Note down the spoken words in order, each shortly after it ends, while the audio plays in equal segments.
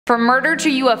From murder to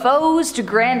UFOs to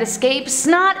grand escapes,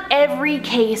 not every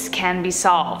case can be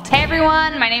solved. Hey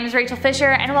everyone, my name is Raechel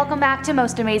Fisher and welcome back to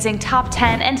Most Amazing Top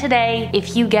 10, and today,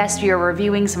 if you guessed we are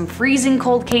reviewing some freezing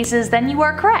cold cases, then you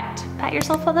are correct. Pat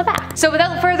yourself on the back. So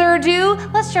without further ado,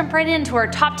 let's jump right into our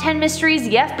top 10 mysteries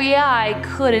the FBI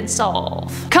couldn't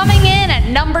solve. Coming in at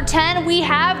number 10, we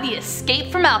have the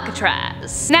escape from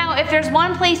Alcatraz. Now, if there's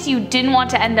one place you didn't want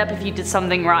to end up if you did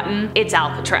something rotten, it's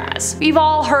Alcatraz. We've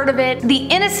all heard of it, the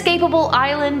inescapable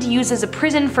island used as a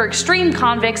prison for extreme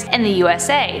convicts in the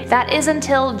USA. That is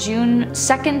until June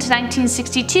 2nd,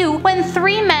 1962, when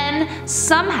three men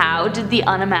somehow did the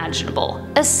unimaginable: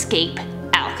 escape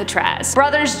Alcatraz.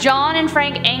 Brothers John and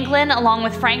Frank Anglin, along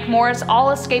with Frank Morris,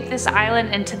 all escaped this island,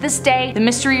 and to this day, the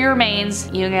mystery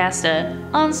remains, you guessed it,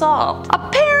 unsolved.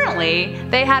 Apparently,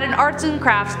 they had an arts and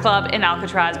crafts club in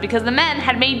Alcatraz because the men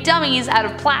had made dummies out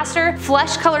of plaster,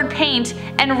 flesh-colored paint,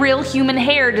 and real human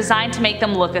hair designed to make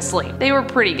them look asleep. They were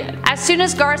pretty good. As soon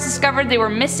as guards discovered they were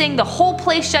missing, the whole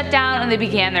place shut down and they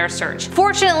began their search.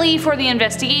 Fortunately for the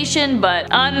investigation, but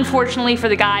unfortunately for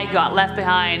the guy who got left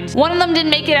behind. One of them didn't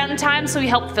make it out in time, so he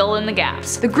helped fill in the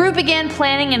gaps. The group began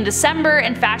planning in December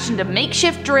and fashioned a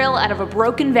makeshift drill out of a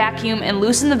broken vacuum and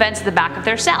loosened the vents at the back of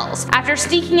their cells. After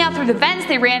sneaking out through the vents,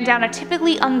 they ran down a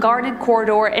typically unguarded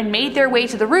corridor and made their way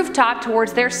to the rooftop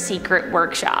towards their secret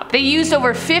workshop. They used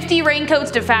over 50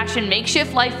 raincoats to fashion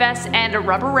makeshift life vests and a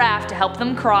rubber raft to help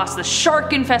them cross the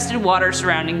shark-infested water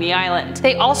surrounding the island.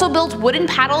 They also built wooden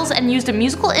paddles and used a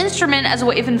musical instrument as a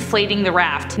way of inflating the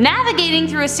raft. Navigating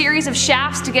through a series of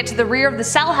shafts to get to the rear of the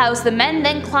cell house, the men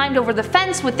then climbed over the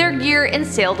fence with their gear and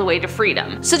sailed away to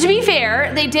freedom. So to be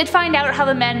fair, they did find out how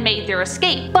the men made their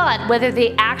escape, but whether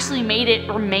they actually made it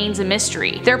remains a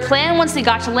mystery. Their plan once they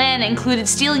got to land included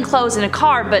stealing clothes in a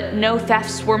car, but no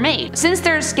thefts were made. Since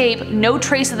their escape, no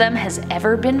trace of them has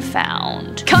ever been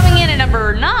found. Coming in at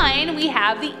number 9, we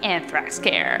have the Anthrax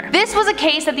scare. This was a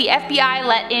case that the FBI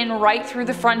let in right through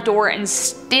the front door and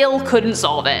still couldn't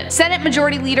solve it. Senate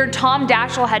Majority Leader Tom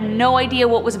Daschle had no idea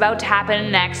what was about to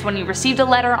happen next when he received a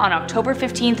letter on October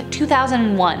 15th,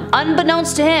 2001.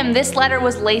 Unbeknownst to him, this letter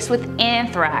was laced with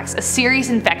anthrax, a serious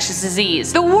infectious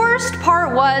disease. The worst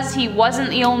part was he wasn't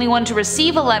the only one to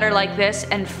receive a letter like this,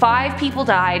 and 5 people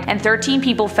died and 13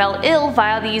 people fell ill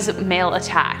via these mail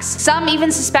attacks. Some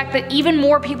even suspect that even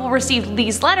more people received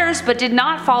these letters but did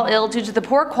not fall ill due to the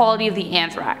poor quality of the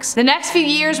anthrax. The next few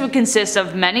years would consist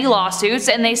of many lawsuits,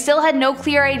 and they still had no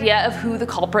clear idea of who the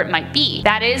culprit might be.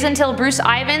 That is until Bruce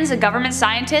Ivins, a government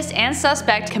scientist and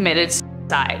suspect, committed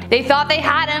suicide. They thought they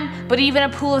had him, but even a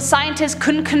pool of scientists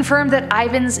couldn't confirm that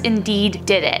Ivins indeed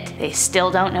did it. They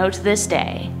still don't know to this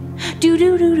day. And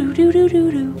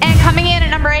coming in at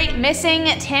number 8, missing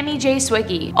Tammy J.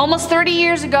 Zywicki. Almost 30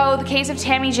 years ago, the case of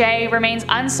Tammy J remains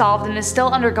unsolved and is still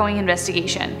undergoing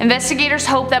investigation. Investigators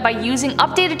hope that by using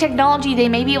updated technology they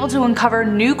may be able to uncover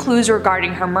new clues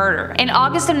regarding her murder. In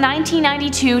August of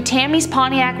 1992, Tammy's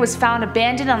Pontiac was found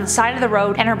abandoned on the side of the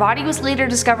road, and her body was later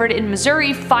discovered in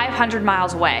Missouri 500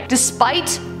 miles away.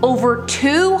 Despite over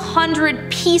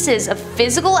 200 pieces of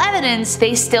physical evidence,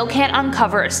 they still can't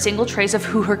uncover a single trace of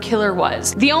who her killer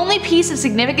was. The only piece of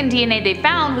significant DNA they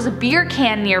found was a beer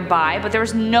can nearby, but there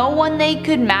was no one they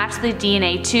could match the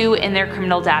DNA to in their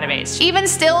criminal database. Even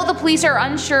still, the police are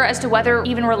unsure as to whether it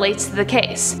even relates to the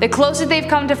case. The closest they've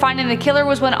come to finding the killer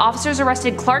was when officers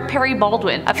arrested Clark Perry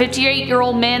Baldwin, a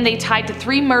 58-year-old man they tied to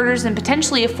 3 murders and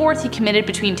potentially a 4th he committed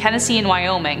between Tennessee and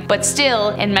Wyoming. But still,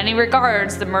 in many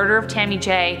regards, the murder of Tammy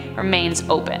J remains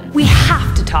open. We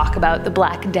have to talk about the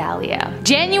Black Dahlia.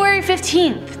 January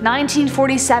 15th,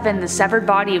 1947, the severed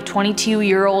body of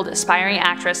 22-year-old aspiring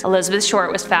actress Elizabeth Short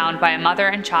was found by a mother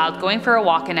and child going for a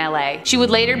walk in LA. She would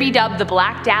later be dubbed the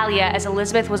Black Dahlia, as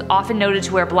Elizabeth was often noted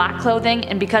to wear black clothing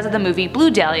and because of the movie Blue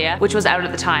Dahlia, which was out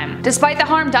at the time. Despite the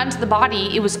harm done to the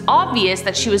body, it was obvious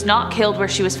that she was not killed where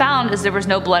she was found, as there was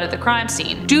no blood at the crime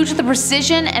scene. Due to the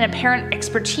precision and apparent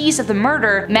expertise of the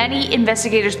murder, many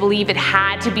investigators believe it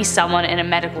had to be someone in a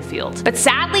medical field. But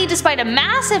sadly, despite a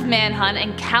massive manhunt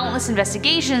and countless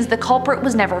investigations, the culprit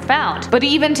was never found. But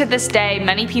even to this day,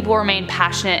 many people remain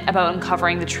passionate about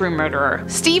uncovering the true murderer.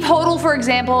 Steve Hodel, for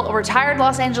example, a retired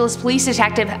Los Angeles police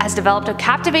detective, has developed a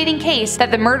captivating case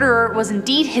that the murderer was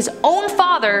indeed his own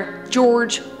father,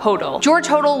 George Hodel. George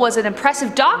Hodel was an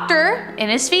impressive doctor in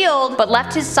his field, but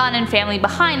left his son and family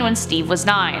behind when Steve was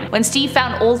 9. When Steve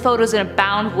found old photos in a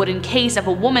bound wooden case of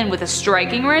a woman with a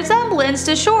striking resemblance to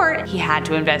is short, he had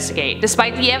to investigate.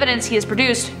 Despite the evidence he has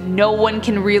produced, no one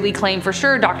can really claim for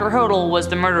sure Dr. Hodel was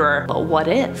the murderer. But what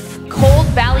if? Cold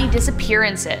Valley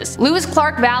Disappearances. Lewis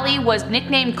Clark Valley was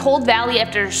nicknamed Cold Valley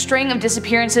after a string of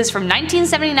disappearances from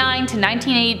 1979 to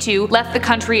 1982 left the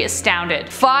country astounded.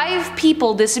 5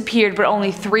 people disappeared, but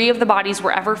only 3 of the bodies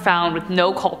were ever found with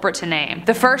no culprit to name.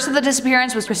 The first of the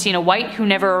disappearance was Christina White, who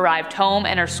never arrived home,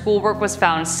 and her schoolwork was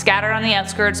found scattered on the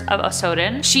outskirts of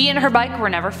Osoden. She and her bike were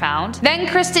never found. Then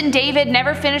Kristen David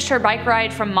never finished her bike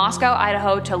ride from Moscow,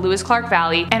 Idaho to Lewis Clark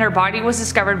Valley, and her body was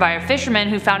discovered by a fisherman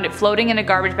who found it floating in a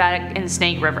garbage bag in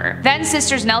Snake River. Then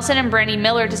sisters Nelson and Brandy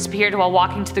Miller disappeared while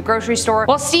walking to the grocery store,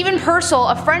 while Stephen Purcell,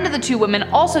 a friend of the 2 women,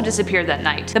 also disappeared that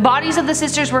night. The bodies of the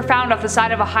sisters were found off the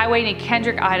side of a highway near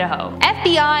Kendrick, Idaho.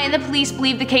 FBI and the police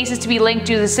believe the cases to be linked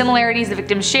due to the similarities the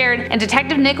victims shared, and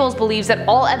Detective Nichols believes that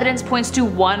all evidence points to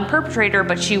one perpetrator,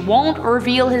 but she won't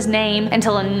reveal his name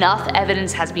until enough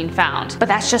evidence has been found. But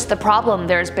that's just the problem,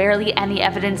 there is barely any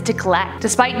evidence to collect.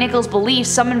 Despite Nichols' beliefs,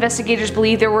 some investigators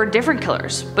believe there were different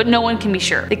killers, but no one can be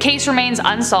sure. The case remains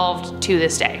unsolved to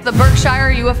this day. The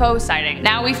Berkshire UFO sighting.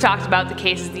 Now we've talked about the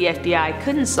cases the FBI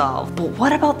couldn't solve, but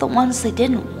what about the ones they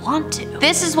didn't want to?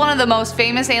 This is one of the most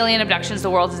famous alien abductions the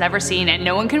world has ever seen, and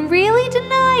no one can really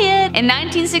deny it. In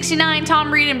 1969,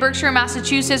 Tom Reed in Berkshire,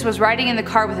 Massachusetts was riding in the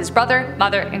car with his brother,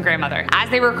 mother, and grandmother. As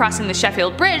they were crossing the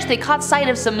Sheffield Bridge, they caught sight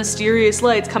of some mysterious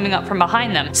lights coming up from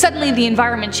behind them. Suddenly the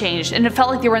environment changed, and it felt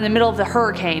like they were in the middle of the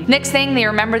hurricane. Next thing they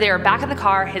remember, they were back in the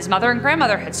car, his mother and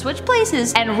grandmother had switched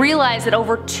places, and realized that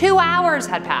over 2 hours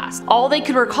had passed. All they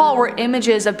could recall were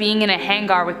images of being in a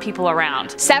hangar with people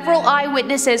around. Several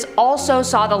eyewitnesses also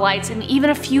saw the lights, and even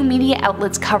a few media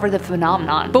outlets covered the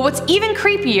phenomenon. But what's even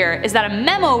creepier is that a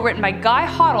memo written by Guy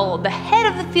Hoddle, the head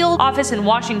of the field office in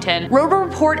Washington, wrote a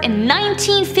report in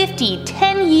 1950,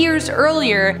 10 years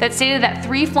earlier, that stated that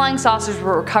 3 flying saucers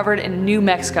were recovered in New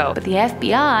Mexico, but the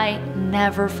FBI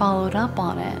never followed up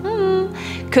on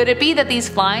it. Could it be that these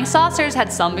flying saucers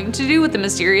had something to do with the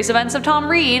mysterious events of Tom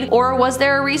Reed, or was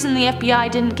there a reason the FBI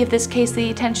didn't give this case the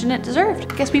attention it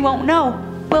deserved? Guess we won't know,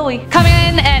 will we? Coming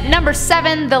in at number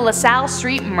 7, the LaSalle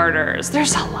Street murders.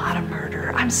 There's a lot of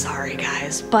murder, I'm sorry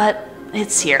guys, but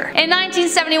it's here. In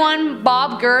 1971,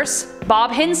 Bob Gurse,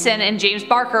 Bob Hinson, and James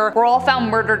Barker were all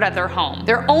found murdered at their home.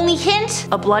 Their only hint?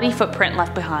 A bloody footprint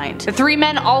left behind. The 3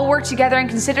 men all worked together, and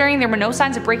considering there were no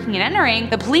signs of breaking and entering,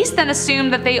 the police then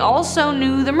assumed that they also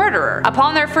knew the murderer.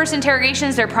 Upon their first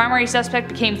interrogations, their primary suspect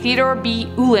became Theodore B.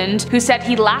 Uland, who said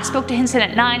he last spoke to Hinson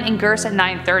at 9 and Gurse at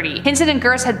 9:30. Hinson and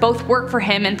Gurse had both worked for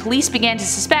him, and police began to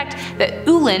suspect that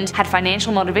Uland had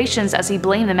financial motivations, as he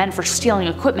blamed the men for stealing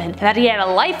equipment, and that he had a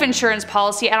life insurance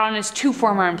policy out on his 2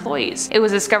 former employees. It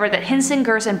was discovered that Hinson,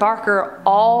 Gurse, and Barker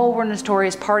all were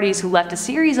notorious parties who left a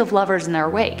series of lovers in their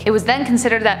wake. It was then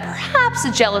considered that perhaps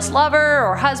a jealous lover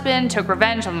or husband took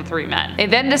revenge on the 3 men. They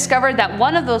then discovered that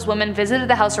one of those women visited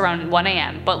the house around 1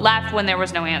 AM, but left when there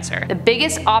was no answer. The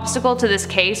biggest obstacle to this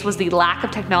case was the lack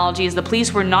of technology, as the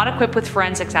police were not equipped with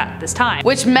forensics at this time,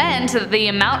 which meant that the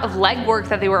amount of legwork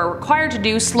that they were required to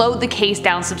do slowed the case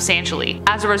down substantially.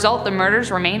 As a result, the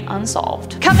murders remain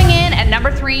unsolved. Coming in at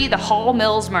number 3, the Hall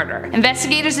Mills murder.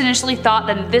 Investigators initially thought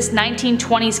that this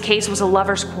 1920s case was a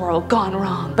lover's quarrel gone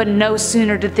wrong, but no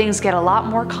sooner did things get a lot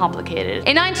more complicated.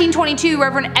 In 1922,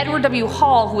 Reverend Edward W.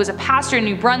 Hall, who was a pastor in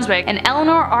New Brunswick, and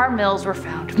Eleanor R. Mills were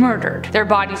found murdered. Their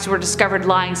bodies were discovered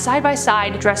lying side by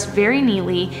side, dressed very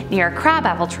neatly, near a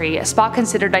crabapple tree, a spot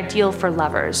considered ideal for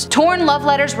lovers. Torn love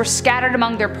letters were scattered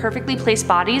among their perfectly placed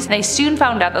bodies, and they soon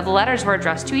found out that the letters were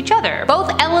addressed to each other.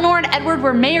 Both Eleanor and Edward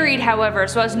were married, however,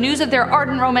 so as news of their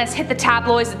ardent romance hit the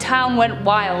tabloids, the town went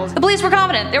wild. The police were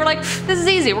confident. They were like, this is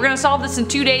easy, we're gonna solve this in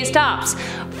 2 days tops.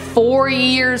 4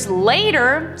 years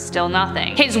later, still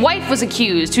nothing. His wife was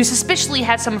accused, who suspiciously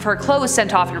had some of her clothes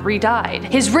sent off and re-dyed.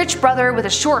 His rich brother with a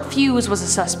short fuse was a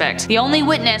suspect. The only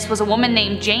witness was a woman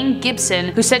named Jane Gibson,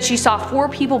 who said she saw 4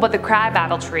 people by the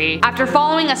crabapple tree after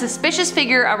following a suspicious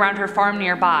figure around her farm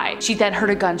nearby. She then heard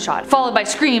a gunshot, followed by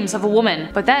screams of a woman.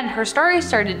 But then her story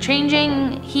started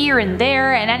changing here and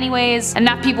there, and anyways,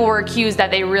 enough people were accused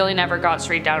that they really never got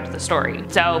straight down to the story.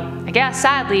 So I guess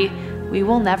sadly, we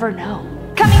will never know.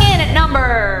 Coming in at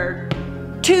number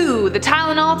 2, the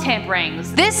Tylenol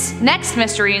tamperings. This next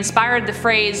mystery inspired the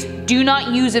phrase, "Do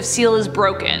not use if seal is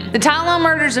broken." The Tylenol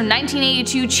murders of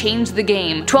 1982 changed the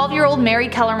game. 12-year-old Mary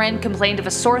Kellerman complained of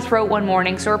a sore throat one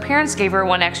morning, so her parents gave her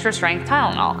 1 extra strength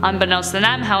Tylenol. Unbeknownst to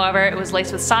them, however, it was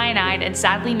laced with cyanide, and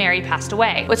sadly Mary passed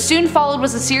away. What soon followed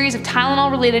was a series of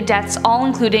Tylenol-related deaths, all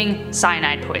including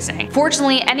cyanide poisoning.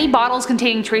 Fortunately, any bottles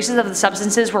containing traces of the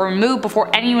substances were removed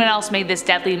before anyone else made this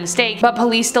deadly mistake, but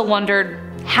police still wondered,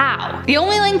 How? The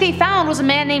only link they found was a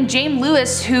man named James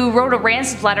Lewis who wrote a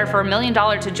ransom letter for $1 million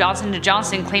to Johnson &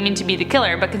 Johnson claiming to be the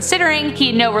killer, but considering he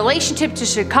had no relationship to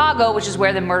Chicago, which is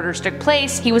where the murders took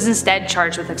place, he was instead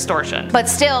charged with extortion. But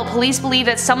still, police believe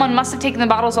that someone must have taken the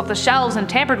bottles off the shelves and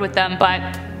tampered with them,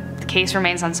 but the case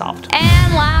remains unsolved.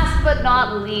 And last but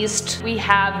not least, we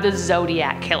have the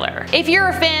Zodiac Killer. If you're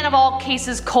a fan of all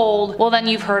cases cold, well then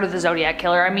you've heard of the Zodiac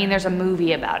Killer. I mean, there's a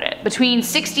movie about it. Between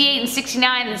 68 and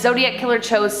 69, the Zodiac Killer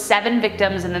chose 7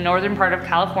 victims in the northern part of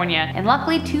California, and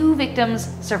luckily 2 victims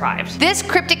survived. This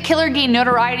cryptic killer gained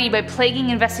notoriety by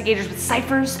plaguing investigators with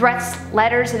ciphers, threats,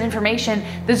 letters, and information.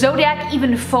 The Zodiac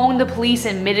even phoned the police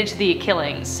and admitted to the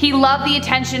killings. He loved the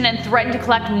attention and threatened to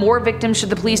collect more victims should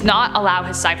the police not allow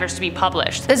his ciphers to be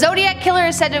published. The Zodiac Killer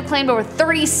is said to have claimed over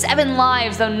 37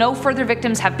 lives, though no further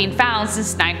victims have been found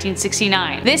since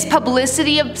 1969. This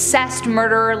publicity-obsessed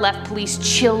murderer left police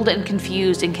chilled and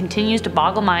confused and continues to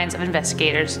boggle minds of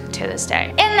investigators to this day.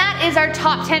 And that is our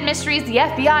top 10 mysteries the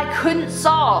FBI couldn't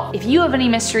solve. If you have any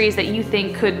mysteries that you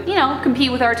think could,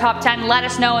 compete with our top 10, let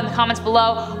us know in the comments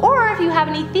below. Or if you have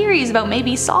any theories about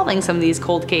maybe solving some of these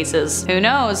cold cases. Who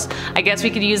knows? I guess we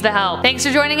could use the help. Thanks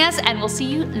for joining us, and we'll see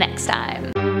you next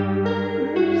time.